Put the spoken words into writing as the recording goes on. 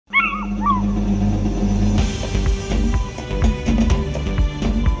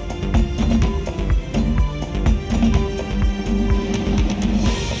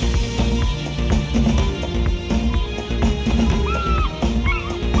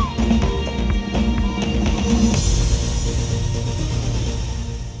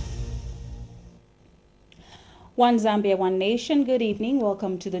One Zambia, One Nation. Good evening.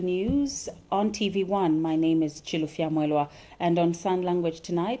 Welcome to the news on TV1. My name is Chilufia Mwelwa, and on Sign Language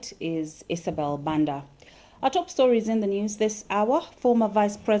tonight is Isabel Banda. Our top stories in the news this hour: former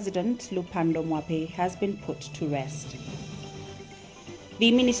Vice President Lupando Mwape has been put to rest.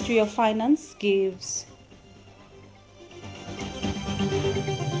 The Ministry of Finance gives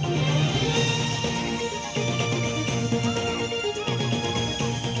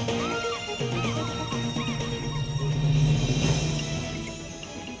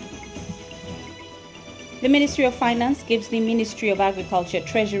The Ministry of Finance gives the Ministry of Agriculture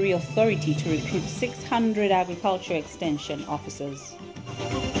Treasury authority to recruit 600 agriculture extension officers.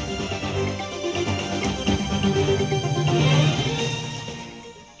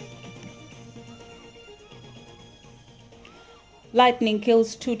 Lightning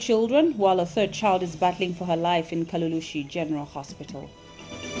kills 2 children while a third child is battling for her life in Kalulushi General Hospital.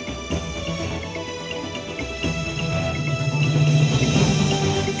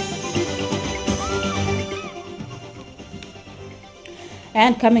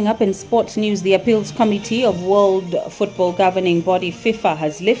 And coming up in sports news, the Appeals Committee of World Football governing body FIFA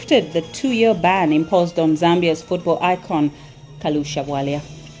has lifted the 2-year ban imposed on Zambia's football icon, Kalusha Bwalia.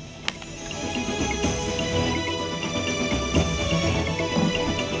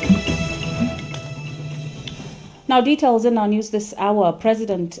 Now, details in our news this hour.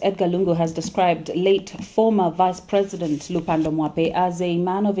 President Edgar Lungu has described late former Vice President Lupando Mwape as a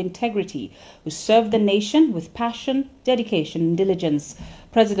man of integrity who served the nation with passion, dedication, and diligence.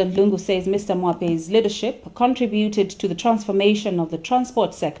 President Lungu says Mr. Mwape's leadership contributed to the transformation of the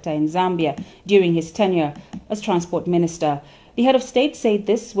transport sector in Zambia during his tenure as transport minister. The head of state said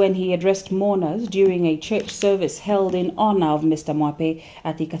this when he addressed mourners during a church service held in honor of Mr. Mwape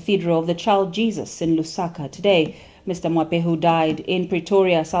at the Cathedral of the Child Jesus in Lusaka today. Mr. Mwape, who died in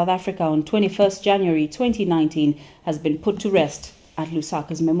Pretoria, South Africa on 21st January 2019, has been put to rest at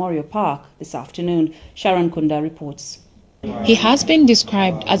Lusaka's Memorial Park this afternoon. Sharon Kunda reports. He has been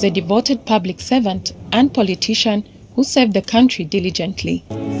described as a devoted public servant and politician who served the country diligently.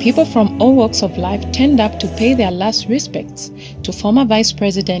 People from all walks of life turned up to pay their last respects to former Vice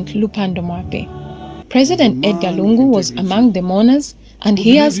President Lupando Mwape. President Edgar Lungu was among the mourners, and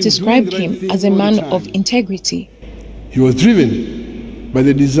he has described him as a man of integrity. He was driven by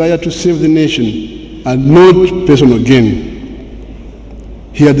the desire to save the nation and not personal gain.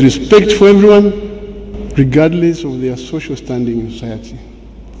 He had respect for everyone, regardless of their social standing in society.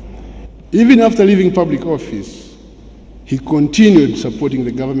 Even after leaving public office, he continued supporting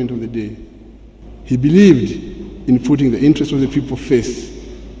the government of the day. He believed in putting the interests of the people first,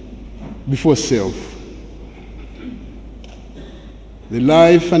 before self. The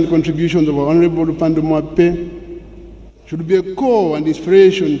life and contributions of our Honorable Lupando Mwape should be a call and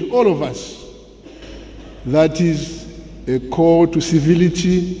inspiration to all of us. That is a call to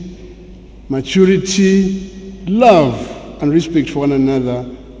civility, maturity, love, and respect for one another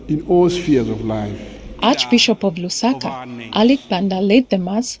in all spheres of life. Archbishop of Lusaka, Alik Banda, led the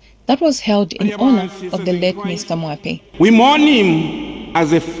mass that was held in honor of the late Mr. Mwape. We mourn him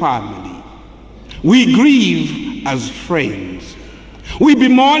as a family. We grieve as friends. We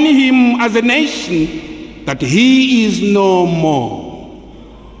bemoan him as a nation that he is no more.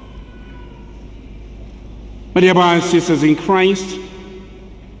 My dear brothers and sisters in Christ,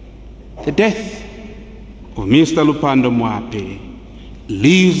 the death of Mr. Lupando Mwape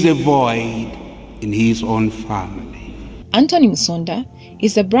leaves a void in his own family. Anthony Musonda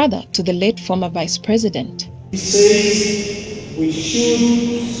is a brother to the late former Vice President. He says we should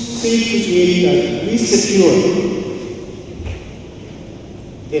see to it that we secure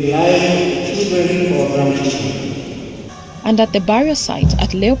the life of the children for our grandchildren. And at the burial site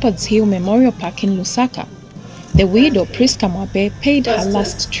at Leopards Hill Memorial Park in Lusaka, the widow Priska Mwape paid her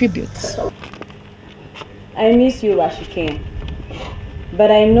last tributes. I miss you, Rashike,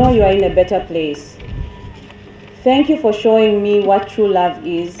 but I know you are in a better place. Thank you for showing me what true love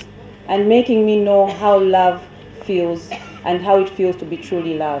is and making me know how love feels and how it feels to be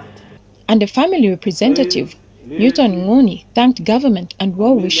truly loved. And the family representative, Newton Ngoni, thanked government and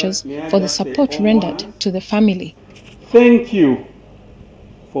well-wishers for the support rendered to the family. Thank you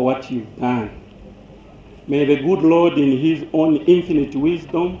for what you've done. May the good Lord in his own infinite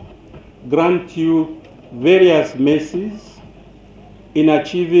wisdom grant you various mercies in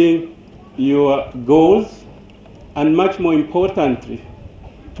achieving your goals, and much more importantly,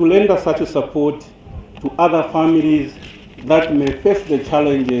 to lend us such a support to other families that may face the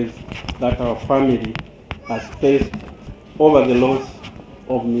challenges that our family has faced over the loss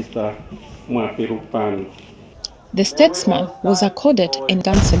of Mr. Mwape Lupando. The statesman was accorded a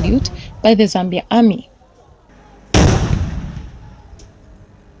gun salute by the Zambia Army.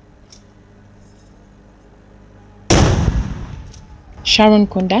 Sharon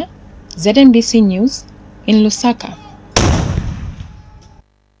Kunda, ZNBC News, in Lusaka.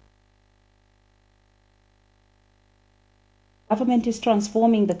 Government is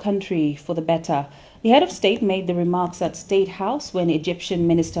transforming the country for the better. The head of state made the remarks at State House when Egyptian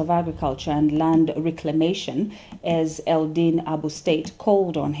Minister of Agriculture and Land Reclamation, Ez Eldin Abu State,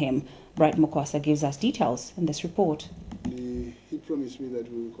 called on him. Bright Mukwasa gives us details in this report. He promised me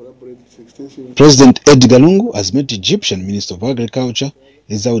that we will collaborate extensively. President Edgar Lungu has met Egyptian Minister of Agriculture,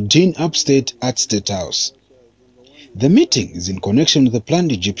 Ez Eldin Abu State, at State House. The meeting is in connection with the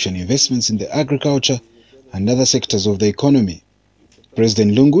planned Egyptian investments in the agriculture and other sectors of the economy.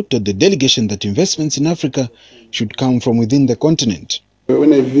 President Lungu told the delegation that investments in Africa should come from within the continent.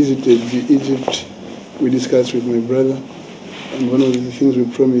 When I visited Egypt, we discussed with my brother, and one of the things we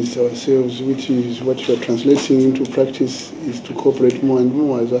promised ourselves, which is what we are translating into practice, is to cooperate more and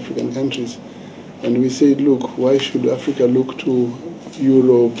more as African countries. And we said, look, why should Africa look to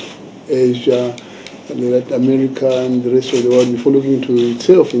Europe, Asia, and Latin America and the rest of the world before looking to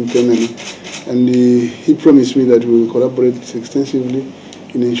itself internally? And he promised me that we will collaborate extensively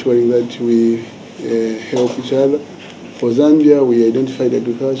in ensuring that we help each other. For Zambia, we identified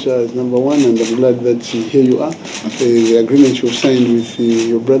agriculture as number one, and I'm glad that here you are. The agreement you've signed with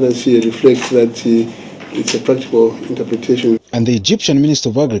your brothers here reflects that it's a practical interpretation. And the Egyptian Minister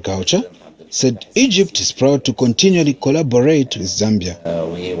of Agriculture said Egypt is proud to continually collaborate with Zambia.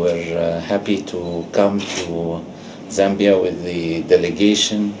 We were happy to come to Zambia with the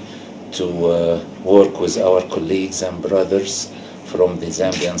delegation to work with our colleagues and brothers from the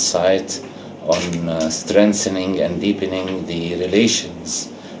Zambian side on strengthening and deepening the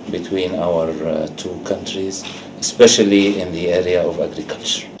relations between our two countries, especially in the area of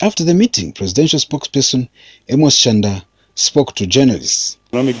agriculture. After the meeting, presidential spokesperson Amos Chanda spoke to journalists.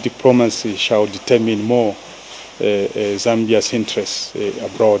 Economic diplomacy shall determine more Zambia's interests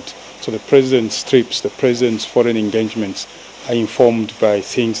abroad. So the president's trips, the president's foreign engagements are informed by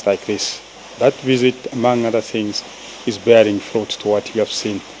things like this. That visit, among other things, is bearing fruit to what you have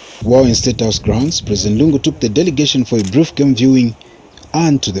seen. While in State House grounds, President Lungu took the delegation for a brief game viewing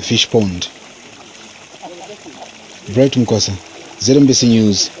and to the fish pond. Bright Mukwasa, ZNBC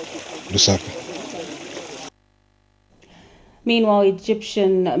News, Lusaka. Meanwhile,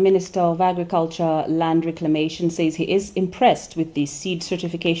 Egyptian Minister of Agriculture Land Reclamation says he is impressed with the seed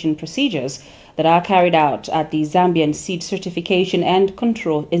certification procedures that are carried out at the Zambian Seed Certification and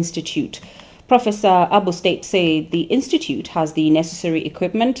Control Institute. Professor Abu State said the institute has the necessary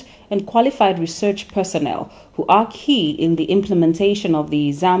equipment and qualified research personnel who are key in the implementation of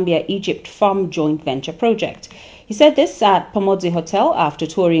the Zambia-Egypt Farm Joint Venture Project. He said this at Pomodzi Hotel after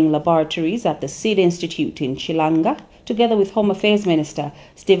touring laboratories at the Seed Institute in Chilanga, together with Home Affairs Minister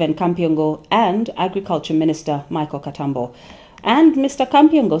Stephen Kampiongo and Agriculture Minister Michael Katambo. And Mr.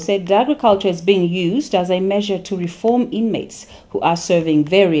 Kampiongo said agriculture is being used as a measure to reform inmates who are serving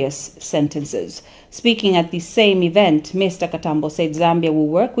various sentences. Speaking at the same event, Mr. Katambo said Zambia will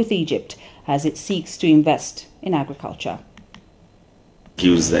work with Egypt as it seeks to invest in agriculture.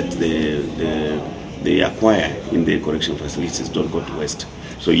 Skills that they acquire in the correction facilities don't go to waste.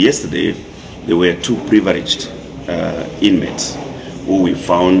 So yesterday, there were two privileged inmates who we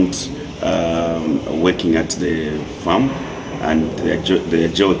found working at the farm, and their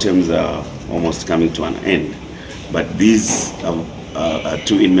jail terms are almost coming to an end. But these are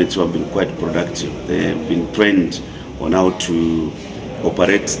two inmates who have been quite productive. They have been trained on how to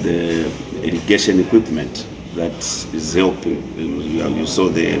operate the irrigation equipment that is helping. You saw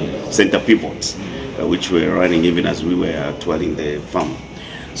the center pivots, which were running even as we were touring the farm.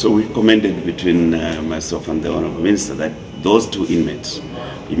 So we commended between myself and the Honorable Minister that those two inmates,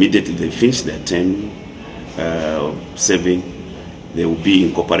 immediately they finish their term serving, they will be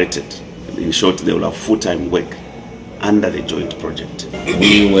incorporated. In short, they will have full-time work under the joint project.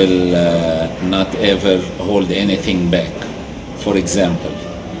 We will not ever hold anything back. For example,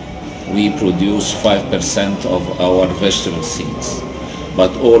 we produce 5% of our vegetable seeds,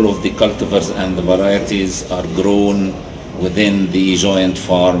 but all of the cultivars and the varieties are grown within the joint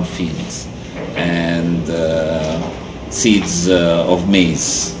farm fields, and seeds of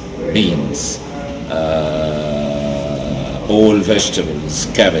maize, beans, all vegetables,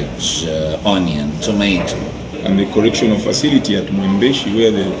 cabbage, onion, tomato. And the correctional facility at Mwembeshi,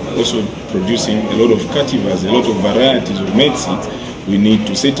 where they're also producing a lot of cultivars, a lot of varieties of maize seeds, we need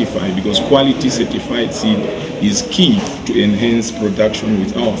to certify, because quality certified seed is key to enhance production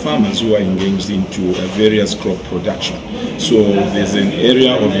with our farmers who are engaged into various crop production. So there's an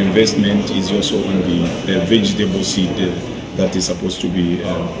area of investment is also on the vegetable seed that is supposed to be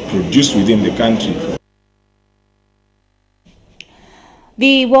produced within the country.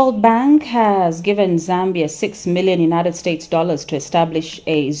 The World Bank has given Zambia $6 million United States dollars to establish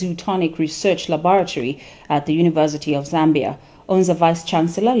a zootonic research laboratory at the University of Zambia. UNZA Vice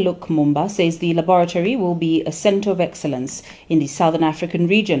Chancellor Luke Mumba says the laboratory will be a center of excellence in the Southern African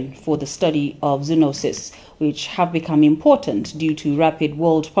region for the study of zoonosis, which have become important due to rapid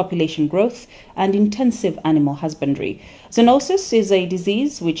world population growth and intensive animal husbandry. Zoonosis is a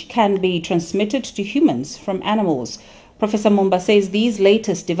disease which can be transmitted to humans from animals. Professor Mumba says these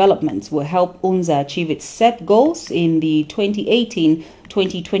latest developments will help UNZA achieve its set goals in the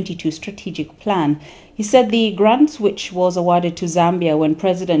 2018-2022 strategic plan. He said the grant, which was awarded to Zambia when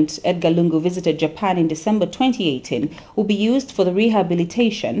President Edgar Lungu visited Japan in December 2018, will be used for the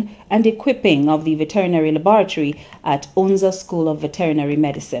rehabilitation and equipping of the veterinary laboratory at UNZA School of Veterinary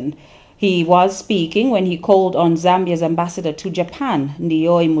Medicine. He was speaking when he called on Zambia's ambassador to Japan,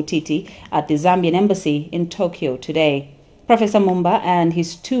 Ndioi Mutiti, at the Zambian embassy in Tokyo today. Professor Mumba and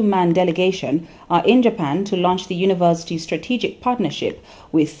his two-man delegation are in Japan to launch the university's strategic partnership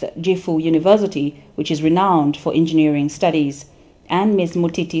with Gifu University, which is renowned for engineering studies. And Ms.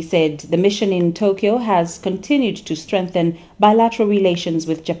 Mutiti said the mission in Tokyo has continued to strengthen bilateral relations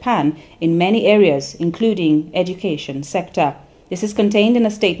with Japan in many areas, including education sector. This is contained in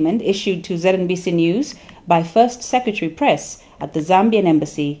a statement issued to ZNBC News by First Secretary Press at the Zambian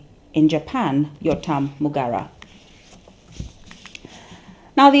Embassy in Japan, Yotam Mugara.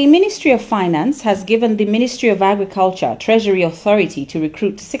 Now, the Ministry of Finance has given the Ministry of Agriculture Treasury Authority to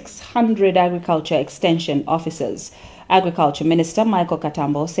recruit 600 agriculture extension officers. Agriculture Minister Michael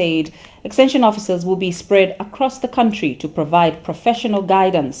Katambo said extension officers will be spread across the country to provide professional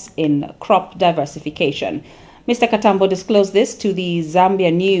guidance in crop diversification. Mr. Katambo disclosed this to the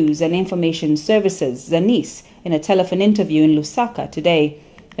Zambia News and Information Services, ZNBC, in a telephone interview in Lusaka today.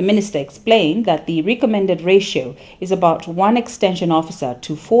 The minister explained that the recommended ratio is about 1 extension officer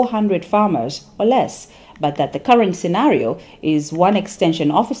to 400 farmers or less, but that the current scenario is 1 extension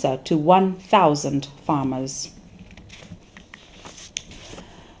officer to 1,000 farmers.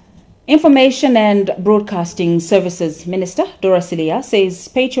 Information and Broadcasting Services Minister Dora Silia says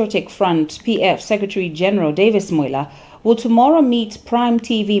Patriotic Front PF Secretary General Davis Mwila will tomorrow meet Prime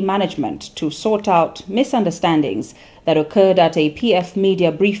TV management to sort out misunderstandings that occurred at a PF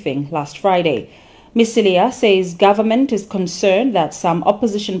media briefing last Friday. Ms. Silia says government is concerned that some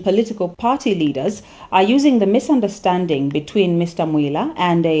opposition political party leaders are using the misunderstanding between Mr. Mwila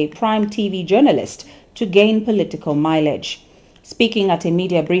and a Prime TV journalist to gain political mileage. Speaking at a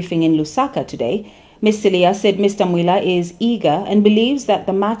media briefing in Lusaka today, Ms. Silia said Mr. Mwila is eager and believes that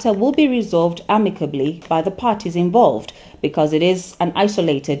the matter will be resolved amicably by the parties involved because it is an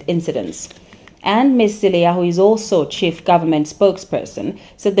isolated incident. And Ms. Silia, who is also chief government spokesperson,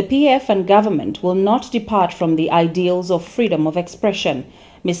 said the PF and government will not depart from the ideals of freedom of expression.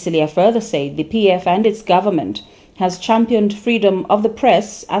 Ms. Silia further said the PF and its government has championed freedom of the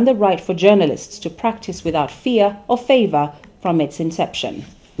press and the right for journalists to practice without fear or favor from its inception.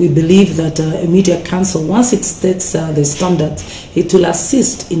 We believe that a media council, once it sets the standards, it will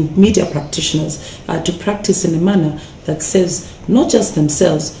assist in media practitioners to practice in a manner that serves not just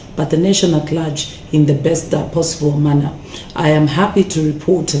themselves, but the nation at large in the best possible manner. I am happy to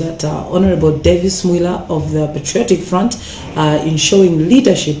report that Honorable Davis Mwila of the Patriotic Front, in showing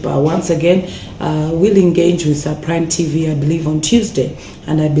leadership once again, will engage with Prime TV, I believe, on Tuesday.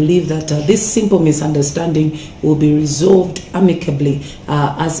 And I believe that this simple misunderstanding will be resolved amicably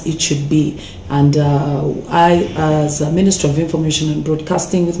as it should be. And I, as Minister of Information and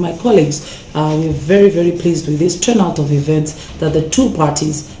Broadcasting, with my colleagues, we're very, very pleased with this turnout of events that the two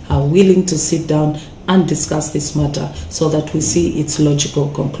parties are willing to sit down and discuss this matter so that we see its logical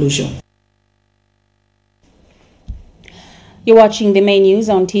conclusion. You're watching the main news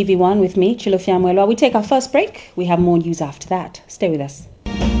on TV1 with me, Chilofia Mwelwa. We take our first break. We have more news after that. Stay with us.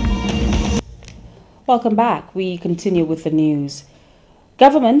 Welcome back. We continue with the news.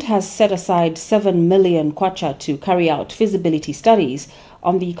 Government has set aside 7 million kwacha to carry out feasibility studies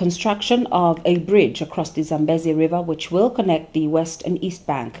on the construction of a bridge across the Zambezi River, which will connect the West and East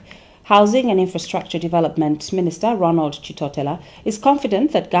Bank. Housing and Infrastructure Development Minister Ronald Chitotela is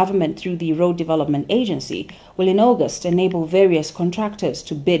confident that government, through the Road Development Agency, will in August enable various contractors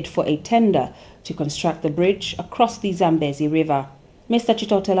to bid for a tender to construct the bridge across the Zambezi River. Mr.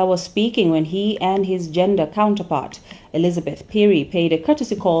 Chitotela was speaking when he and his gender counterpart, Elizabeth Piri, paid a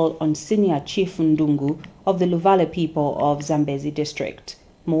courtesy call on Senior Chief Ndungu of the Luvale people of Zambezi District.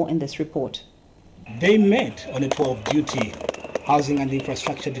 More in this report. They met on a tour of duty. Housing and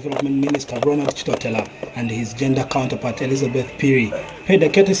Infrastructure Development Minister Ronald Chitotela and his gender counterpart Elizabeth Piri paid a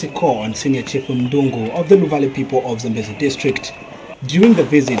courtesy call on Senior Chief Ndungu of the Luvale people of Zambezi District. During the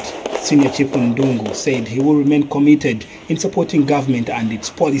visit, Senior Chief Ndungu said he will remain committed in supporting government and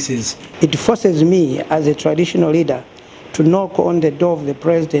its policies. It forces me as a traditional leader to knock on the door of the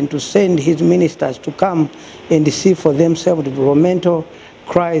president to send his ministers to come and see for themselves developmental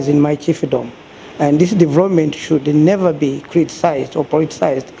cries in my chiefdom. And this development should never be criticized or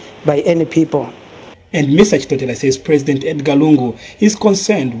politicized by any people. And Mr. Chitotela says President Edgar Lungu is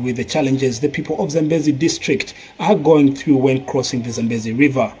concerned with the challenges the people of Zambezi district are going through when crossing the Zambezi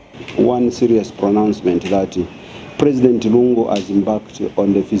River. One serious pronouncement that President Lungu has embarked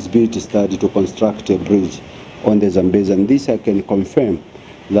on the feasibility study to construct a bridge on the Zambezi, and this I can confirm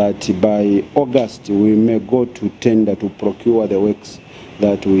that by August we may go to tender to procure the works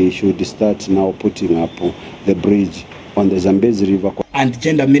that we should start now putting up the bridge on the Zambezi River. And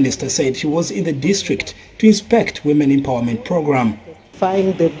Gender Minister said he was in the district to inspect Women Empowerment Program.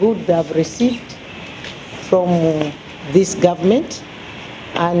 Find the good they have received from this government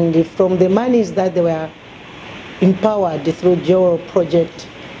and from the monies that they were empowered through Joe project,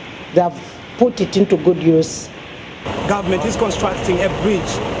 they have put it into good use. Government is constructing a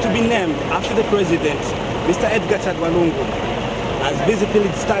bridge to be named after the president, Mr. Edgar Lungu, as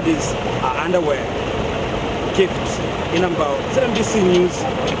visibility studies are underway. Gift Inambao, ZNBC News,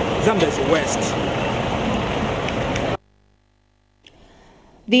 Zambezi West.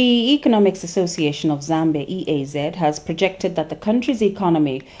 The Economics Association of Zambia, EAZ, has projected that the country's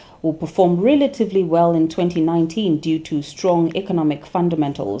economy will perform relatively well in 2019 due to strong economic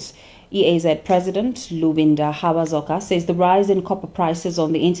fundamentals. EAZ President Lubinda Habazoka says the rise in copper prices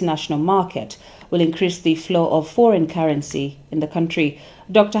on the international market will increase the flow of foreign currency in the country.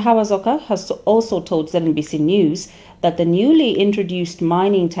 Dr. Habazoka has also told ZNBC News that the newly introduced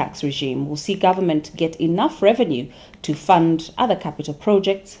mining tax regime will see government get enough revenue to fund other capital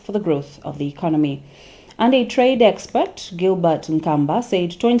projects for the growth of the economy. And a trade expert, Gilbert Nkamba,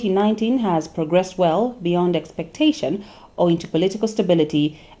 said 2019 has progressed well beyond expectation owing to political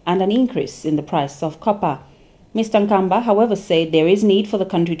stability and an increase in the price of copper. Mr. Nkamba, however, said there is need for the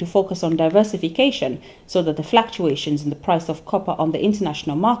country to focus on diversification so that the fluctuations in the price of copper on the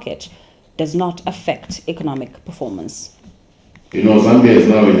international market does not affect economic performance. You know, Zambia is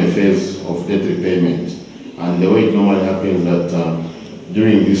now in a phase of debt repayment, and the way it normally happens that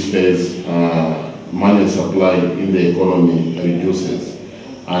during this phase, money supply in the economy reduces,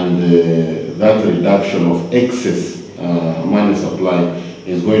 and that reduction of excess money supply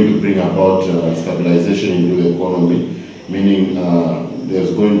is going to bring about stabilization into the economy, meaning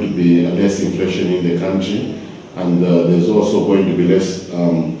there's going to be less inflation in the country, and there's also going to be less,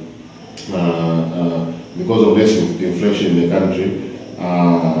 because of less inflation in the country,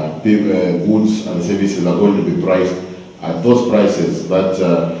 goods and services are going to be priced at those prices that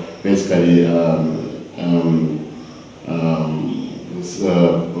basically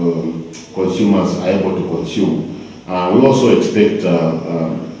consumers are able to consume. We also expect,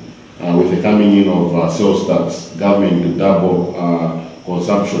 with the coming in of sales tax, government to double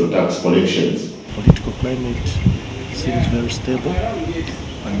consumption tax collections. Political climate seems very stable,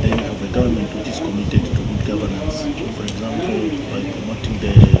 and then we have a government which is committed to good governance. For example, by promoting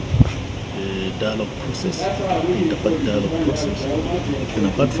the dialogue process, the interparty dialogue process, and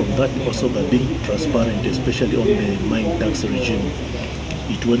apart from that, also by being transparent, especially on the mine tax regime.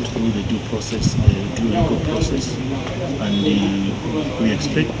 It went through the due legal process, and we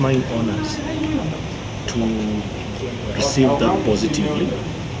expect mine owners to receive that positively,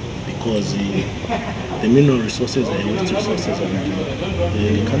 because the mineral resources are waste resources, and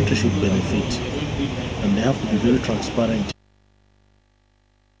the country should benefit, and they have to be very transparent.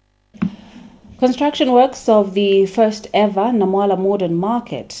 Construction works of the first ever Namwala Modern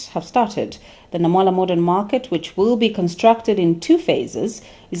Market have started. The Namwala Modern Market, which will be constructed in 2 phases,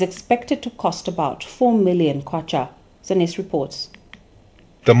 is expected to cost about 4 million kwacha. Zanis reports.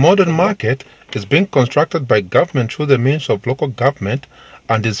 The modern market is being constructed by government through the means of local government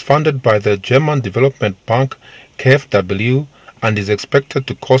and is funded by the German Development Bank, KfW, and is expected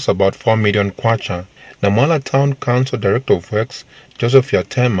to cost about 4 million kwacha. Namwala Town Council Director of Works, Joseph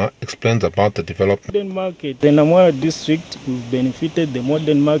Yatema, explains about the development. Modern market. The Namwala district benefited the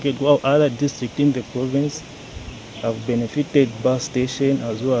modern market, while other districts in the province have benefited bus station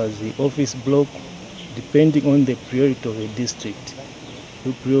as well as the office block, depending on the priority of the district.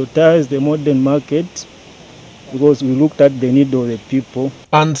 We prioritize the modern market because we looked at the need of the people.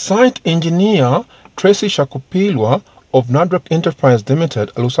 And site engineer Tracy Shakupilwa of Nadrek Enterprise Limited,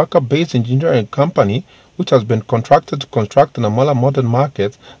 a Lusaka-based engineering company which has been contracted to construct the Namala Modern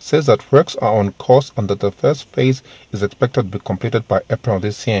Market, says that works are on course and that the first phase is expected to be completed by April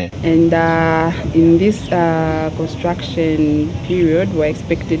this year. And in this construction period, we're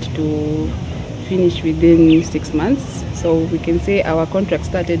expected to finish within 6 months. So we can say our contract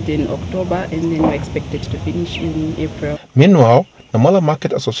started in October and then we're expected to finish in April. Meanwhile, Namala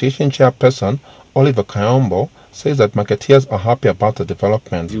Market Association chairperson Oliver Kayombo says that marketeers are happy about the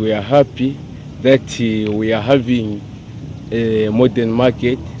development. We are happy that we are having a modern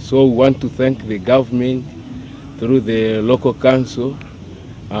market, so we want to thank the government through the local council.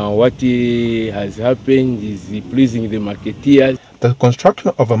 What has happened is pleasing the marketeers. The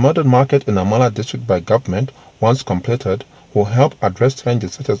construction of a modern market in Namala district by government, once completed, will help address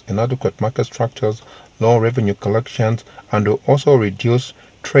challenges such as inadequate market structures, low revenue collections, and will also reduce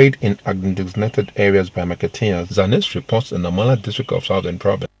trade in undesignated areas by marketeers. Zanis reports in the Namala district of Southern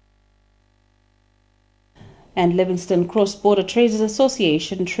Province. And Livingston Cross-Border Traders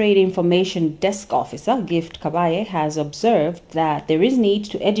Association Trade Information Desk Officer Gift Kabaye has observed that there is need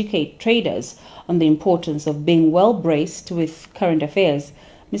to educate traders on the importance of being well-braced with current affairs.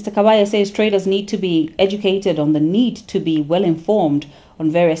 Mr. Kabaye says traders need to be educated on the need to be well-informed on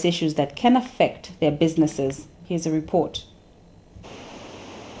various issues that can affect their businesses. Here's a report.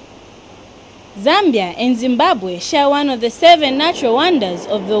 Zambia and Zimbabwe share one of the 7 natural wonders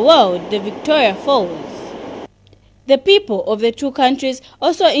of the world, the Victoria Falls. The people of the two countries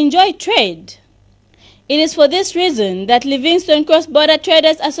also enjoy trade. It is for this reason that Livingston Cross-Border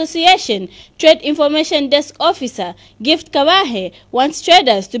Traders Association Trade Information Desk Officer Gift Kabahe wants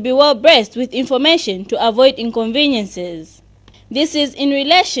traders to be well-braced with information to avoid inconveniences. This is in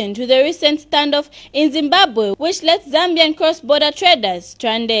relation to the recent standoff in Zimbabwe, which left Zambian cross-border traders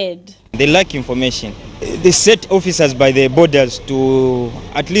stranded. They lack information. They set officers by the borders to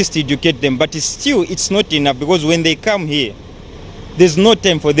at least educate them, but it's not enough, because when they come here, there's no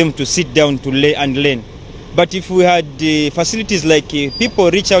time for them to sit down to learn. But if we had facilities like people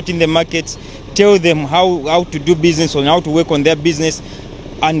reach out in the markets, tell them how to do business or how to work on their business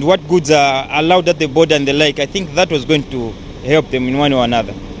and what goods are allowed at the border and the like, I think that was going to help them in one or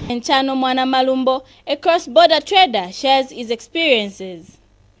another. And Chano Mwana Malumbo, a cross-border trader, shares his experiences.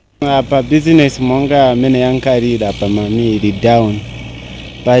 Apa business monga mene yankarira apa mami iri down.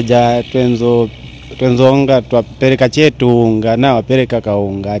 Paja twenzonga twapereka chetu unga na wapereka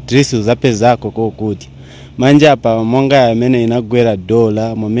kaunga atrisi uzape zako kokuti. Manje apa monga ya mene inagwera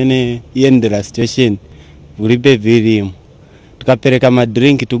dola mwamene yendera station ulipe vilimu. Tukapereka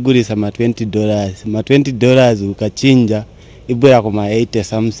madrink tugurisa ma $20. Ma $20 ukachinja ibwera kuma 80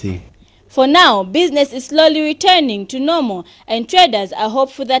 something. For now, business is slowly returning to normal and traders are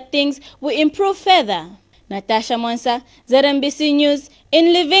hopeful that things will improve further. Natasha Mwansa, ZNBC News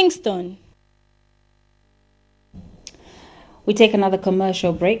in Livingston. We take another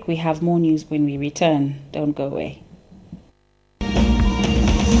commercial break. We have more news when we return. Don't go away.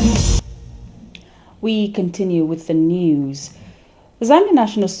 We continue with the news. The Zambia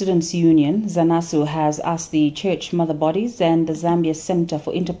National Students Union, ZANASU, has asked the church mother bodies and the Zambia Center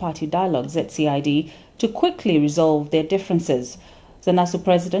for Interparty Dialogue, ZCID, to quickly resolve their differences. ZANASU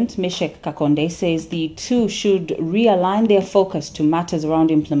President Meshek Kakonde says the two should realign their focus to matters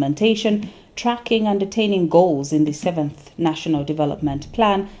around implementation, tracking and attaining goals in the 7th National Development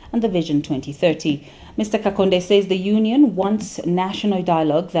Plan and the Vision 2030. Mr. Kakonde says the union wants national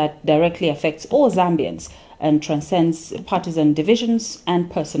dialogue that directly affects all Zambians and transcends partisan divisions and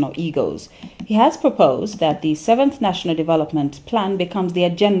personal egos. He has proposed that the 7th National Development Plan becomes the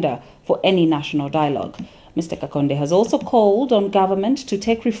agenda for any national dialogue. Mr. Kakonde has also called on government to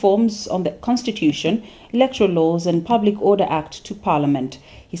take reforms on the Constitution, electoral laws and Public Order Act to Parliament.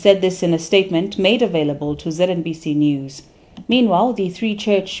 He said this in a statement made available to ZNBC News. Meanwhile, the 3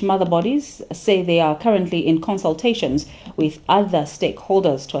 church mother bodies say they are currently in consultations with other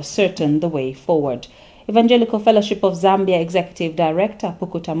stakeholders to ascertain the way forward. Evangelical Fellowship of Zambia Executive Director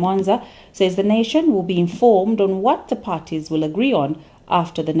Pukuta Mwanza says the nation will be informed on what the parties will agree on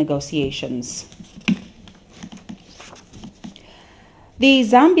after the negotiations. The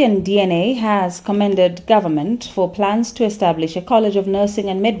Zambian DNA has commended government for plans to establish a College of Nursing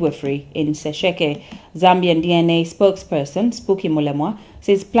and Midwifery in Sesheke. Zambian DNA spokesperson Spooky Mulemwa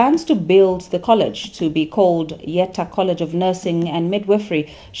says plans to build the college to be called Yeta College of Nursing and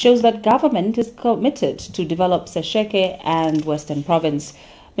Midwifery shows that government is committed to develop Sesheke and Western Province.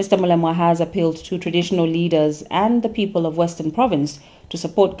 Mr. Mulemwa has appealed to traditional leaders and the people of Western Province to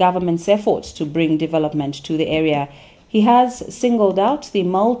support government's efforts to bring development to the area. He has singled out the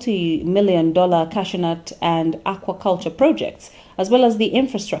multi-million-dollar cashew nut and aquaculture projects, as well as the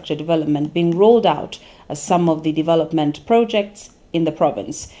infrastructure development being rolled out as some of the development projects in the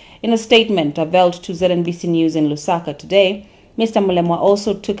province. In a statement unveiled to ZNBC News in Lusaka today, Mr. Mulemwa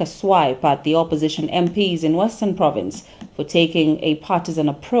also took a swipe at the opposition MPs in Western Province for taking a partisan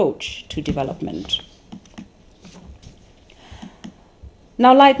approach to development.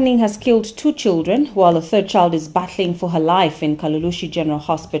 Now, lightning has killed 2 children, while a third child is battling for her life in Kalulushi General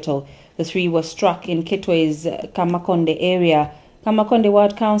Hospital. The 3 were struck in Kitwe's Kamakonde area. Kamakonde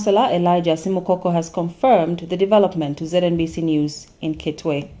Ward Councillor Elijah Simukoko has confirmed the development to ZNBC News in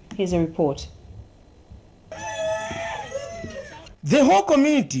Kitwe. Here's a report. The whole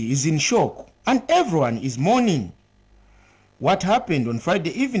community is in shock and everyone is mourning. What happened on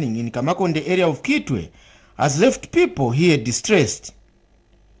Friday evening in Kamakonde area of Kitwe has left people here distressed.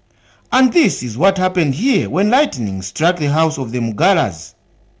 And this is what happened here when lightning struck the house of the Mugalas.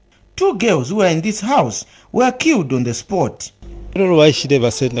 2 girls who were in this house were killed on the spot. Ma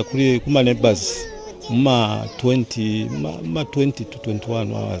 20 to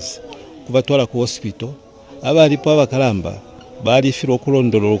 21 hours kubatwala ku hospital abalipo abakalamba bali firo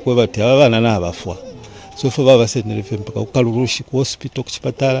kulondolo kwe bati abana n'abafwa sofa baba senerife mpaka kukalulushi ku hospital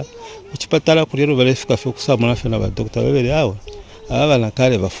kuchipatala kulero balefika fyo kusamula fena ba doctor bebere awo abana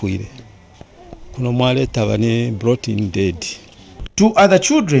kale bafuire kuno mwaleta bani brought in dead. 2 other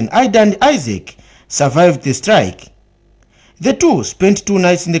children, Ida and Isaac, survived the strike. The 2 spent 2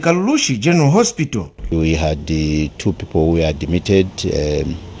 nights in the Kalulushi General Hospital. We had 2 people who were admitted,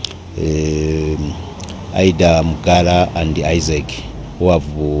 Ida Mugara and Isaac, who have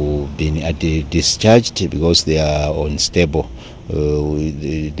been discharged because they are unstable.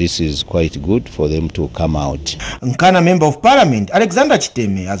 This is quite good for them to come out. Nkana Member of Parliament Alexander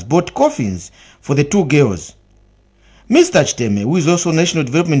Chiteme has bought coffins for the 2 girls. Mr. Chiteme, who is also National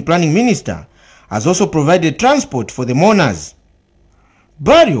Development Planning Minister, has also provided transport for the mourners.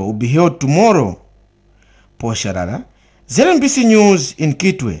 Burial will be held tomorrow. Paul Sharara, ZNBC News in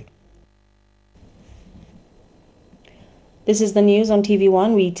Kitwe. This is the news on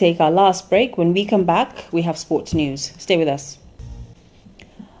TV1. We take our last break. When we come back, we have sports news. Stay with us.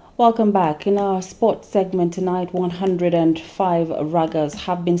 Welcome back. In our sports segment tonight, 105 ruggers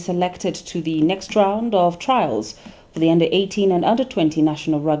have been selected to the next round of trials for the under-18 and under-20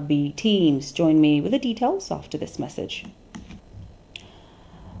 national rugby teams. Join me with the details after this message.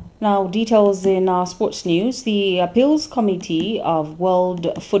 Now, details in our sports news. The Appeals Committee of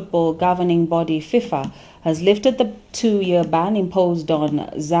World Football Governing Body FIFA has lifted the 2-year ban imposed on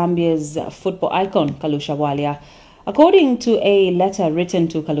Zambia's football icon, Kalusha Walia. According to a letter written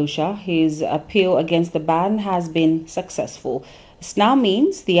to Kalusha, his appeal against the ban has been successful. This now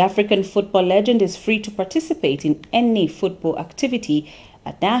means the African football legend is free to participate in any football activity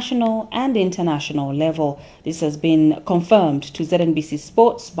at national and international level. This has been confirmed to ZNBC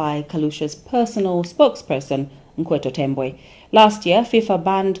Sports by Kalusha's personal spokesperson, Nkweto Tembwe. Last year, FIFA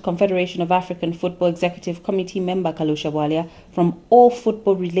banned Confederation of African Football Executive Committee member Kalusha Walia from all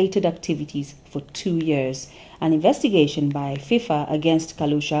football-related activities for 2 years. An investigation by FIFA against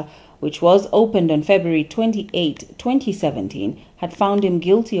Kalusha, which was opened on February 28, 2017, had found him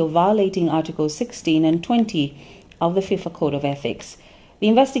guilty of violating Articles 16 and 20 of the FIFA Code of Ethics. The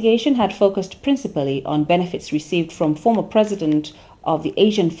investigation had focused principally on benefits received from former president of the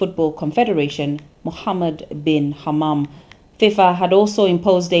Asian Football Confederation, Mohammed bin Hammam. FIFA had also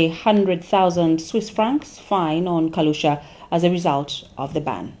imposed a 100,000 Swiss francs fine on Kalusha as a result of the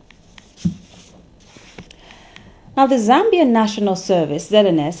ban. Now, the Zambian National Service,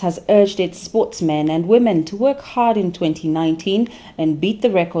 ZNS, has urged its sportsmen and women to work hard in 2019 and beat the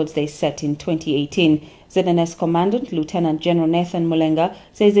records they set in 2018. ZNS Commandant Lieutenant General Nathan Mulenga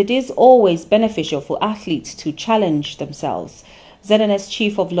says it is always beneficial for athletes to challenge themselves. ZNS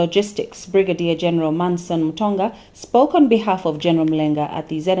Chief of Logistics, Brigadier General Manson Mutonga, spoke on behalf of General Mulenga at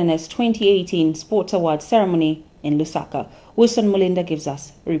the ZNS 2018 Sports Award ceremony in Lusaka. Wilson Mulinda gives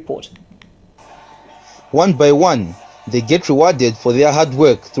us a report. One by one, they get rewarded for their hard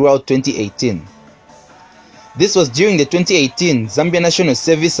work throughout 2018. This was during the 2018 Zambia National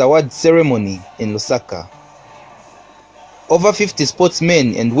Service Award ceremony in Lusaka. Over 50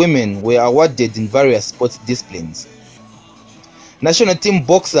 sportsmen and women were awarded in various sports disciplines. National team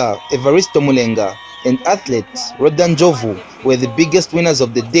boxer Evaristo Mulenga and athlete Rodan Jovu were the biggest winners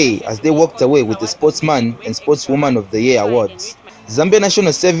of the day as they walked away with the Sportsman and Sportswoman of the Year awards. Zambia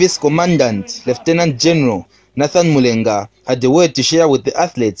National Service Commandant Lieutenant General Nathan Mulenga had a word to share with the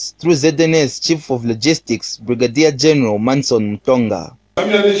athletes through ZNS Chief of Logistics Brigadier General Manson Mutonga.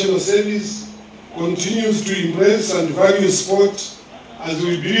 Zambia National Service continues to embrace and value sport, as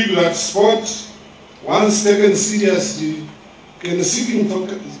we believe that sport, once taken seriously, can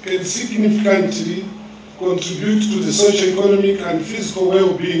significantly contribute to the socio-economic and physical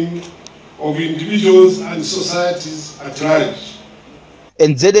well-being of individuals and societies at large.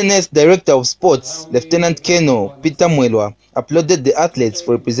 And ZNS Director of Sports, Lieutenant Colonel Peter Mwelwa, applauded the athletes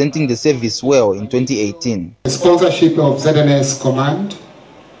for representing the service well in 2018. The sponsorship of ZNS Command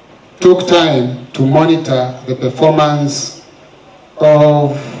took time to monitor the performance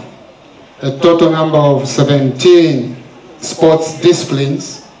of a total number of 17 sports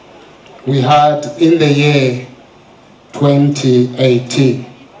disciplines we had in the year 2018.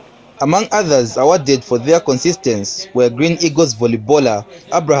 Among others awarded for their consistency were Green Eagles volleyballer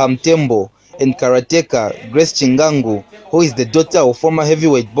Abraham Tembo and karateka Grace Chingangu, who is the daughter of former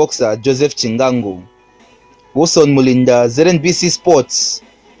heavyweight boxer Joseph Chingangu. Wilson Mulinda, ZNBC Sports,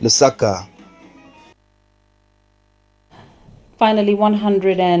 Lusaka. Finally,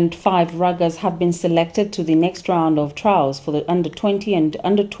 105 ruggers have been selected to the next round of trials for the under 18 and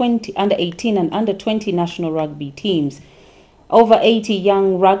under 20 national rugby teams. Over 80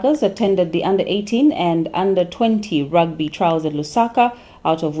 young ruggers attended the under 18 and under 20 rugby trials at Lusaka,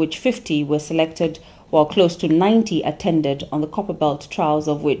 out of which 50 were selected, while close to 90 attended on the Copperbelt trials,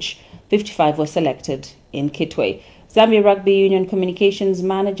 of which 55 were selected in Kitwe. Zambia Rugby Union Communications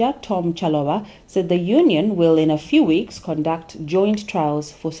Manager Tom Chaloba said the union will in a few weeks conduct joint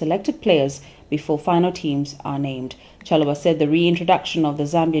trials for selected players before final teams are named. Chaloba said the reintroduction of the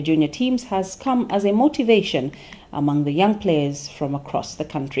Zambia junior teams has come as a motivation among the young players from across the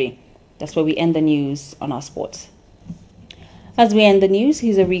country. That's where we end the news on our sports. As we end the news,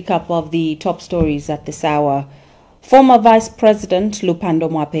 here's a recap of the top stories at this hour. Former Vice President Lupando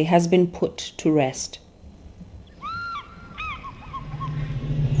Mwape has been put to rest.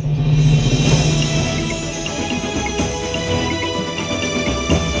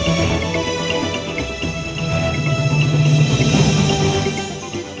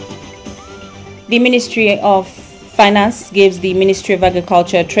 The Ministry of Finance gives the Ministry of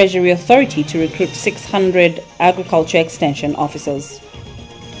Agriculture Treasury Authority to recruit 600 agriculture extension officers.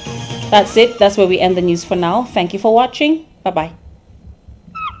 That's it. That's where we end the news for now. Thank you for watching. Bye-bye.